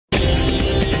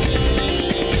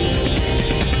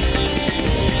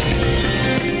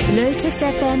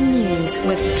FM News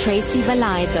with Tracy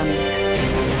Valaydham.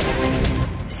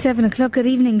 7 o'clock at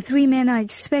evening, 3 men are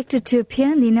expected to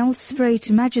appear in the Nelspruit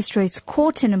Magistrates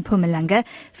Court in Mpumalanga,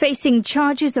 facing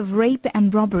charges of rape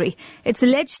and robbery. It's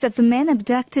alleged that the men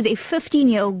abducted a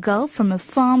 15-year-old girl from a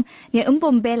farm near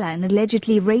Umbombela and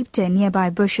allegedly raped her in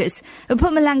nearby bushes. A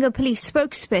Mpumalanga police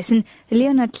spokesperson,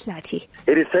 Leonard Tlati.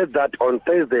 It is said that on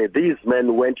Thursday, these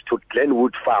men went to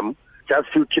Glenwood Farm, just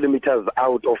a few kilometers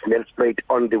out of Nelspruit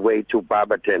on the way to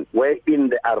Barberton, wherein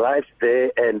they arrived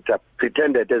there and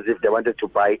pretended as if they wanted to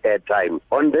buy airtime.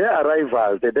 On their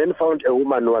arrival, they then found a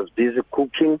woman who was busy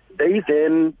cooking. They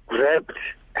then grabbed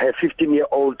her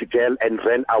 15-year-old girl and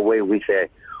ran away with her.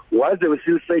 While they were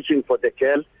still searching for the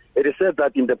girl, it is said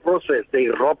that in the process,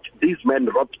 these men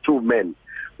robbed 2 men,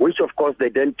 which of course they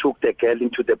then took the girl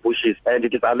into the bushes, and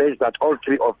it is alleged that all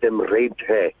 3 of them raped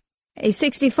her. A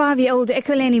 65-year-old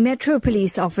Ekurhuleni Metro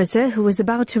Police officer who was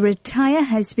about to retire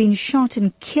has been shot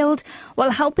and killed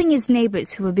while helping his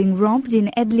neighbours who were being robbed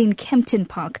in Edlin Kempton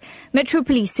Park. Metro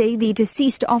Police say the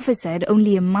deceased officer had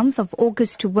only a month of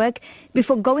August to work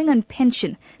before going on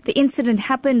pension. The incident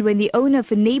happened when the owner of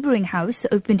a neighbouring house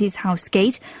opened his house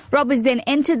gate. Robbers then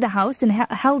entered the house and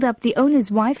held up the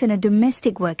owner's wife and a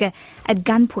domestic worker at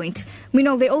gunpoint.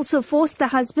 Meanwhile, they also forced the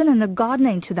husband and a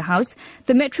gardener into the house.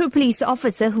 The Metro Police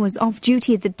officer, who was off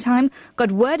duty at the time,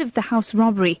 got word of the house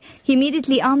robbery. He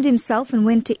immediately armed himself and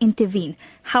went to intervene.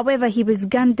 However, he was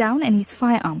gunned down and his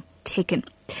firearm taken.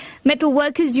 Metal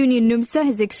Workers Union NUMSA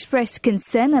has expressed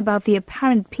concern about the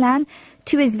apparent plan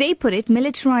to, as they put it,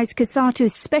 militarize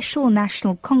COSATU's Special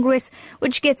National Congress,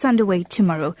 which gets underway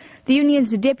tomorrow. The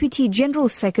union's Deputy General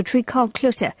Secretary, Carl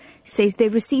Clutter, says they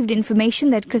received information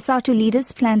that COSATU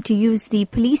leaders plan to use the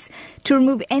police to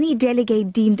remove any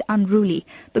delegate deemed unruly.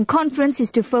 The conference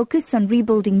is to focus on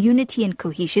rebuilding unity and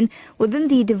cohesion within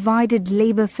the divided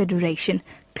Labour Federation.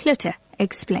 Clutter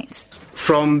explains.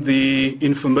 From the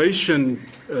information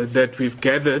that we've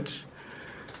gathered,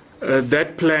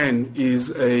 that plan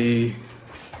is a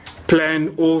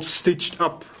plan all stitched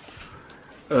up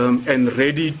and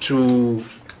ready to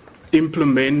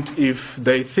implement if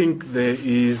they think there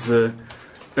is an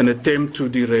attempt to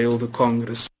derail the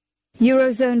Congress.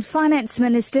 Eurozone finance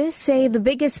ministers say the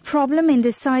biggest problem in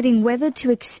deciding whether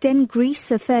to extend Greece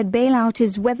a third bailout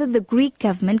is whether the Greek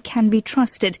government can be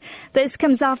trusted. This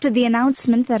comes after the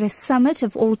announcement that a summit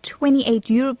of all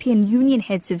 28 European Union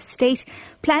heads of state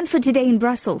planned for today in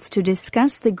Brussels to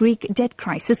discuss the Greek debt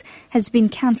crisis has been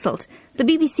cancelled. The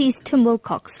BBC's Tim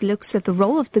Wilcox looks at the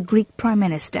role of the Greek Prime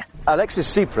Minister. Alexis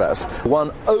Tsipras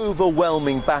won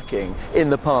overwhelming backing in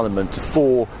the Parliament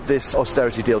for this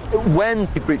austerity deal. When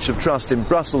the breach of trust in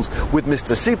Brussels with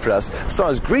Mr. Tsipras, as far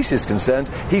as Greece is concerned,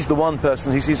 he's the one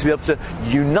person who seems to be able to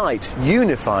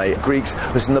unify Greeks,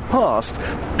 because in the past,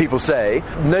 people say,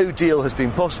 no deal has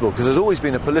been possible because there's always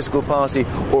been a political party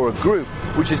or a group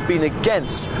which has been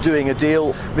against doing a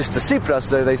deal. Mr. Tsipras,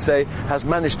 though, they say, has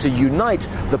managed to unite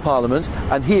the Parliament,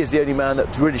 and he is the only man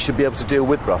that really should be able to deal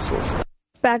with Brussels.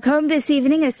 Back home this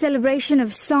evening, a celebration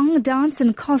of song, dance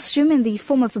and costume in the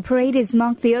form of a parade has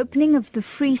marked the opening of the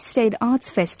Free State Arts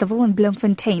Festival in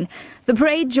Bloemfontein. The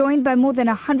parade, joined by more than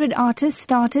 100 artists,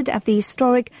 started at the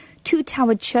historic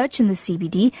Two-Towered Church in the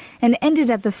CBD and ended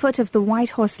at the foot of the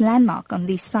White Horse landmark on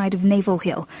the side of Naval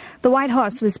Hill. The White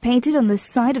Horse was painted on the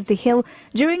side of the hill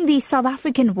during the South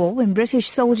African War when British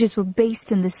soldiers were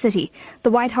based in the city. The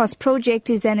White Horse project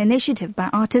is an initiative by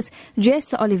artist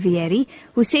Jess Olivieri,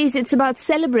 who says it's about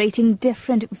celebrating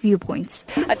different viewpoints.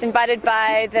 I was invited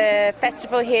by the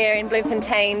festival here in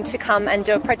Bloemfontein to come and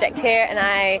do a project here, and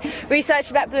I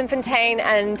researched about Bloemfontein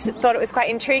and thought it was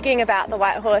quite intriguing about the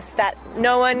White Horse that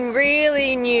no one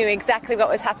really knew exactly what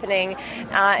was happening.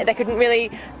 They couldn't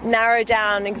really narrow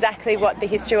down exactly what the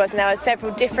history was, and there were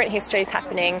several different histories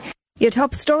happening. Your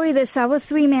top story this hour: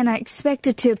 3 men are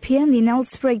expected to appear in the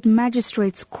Nelspruit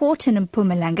Magistrates Court in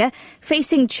Mpumalanga,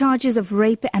 facing charges of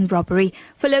rape and robbery.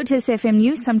 For Lotus FM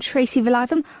News, I'm Tracy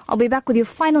Valaydham. I'll be back with your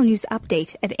final news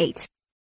update at 8.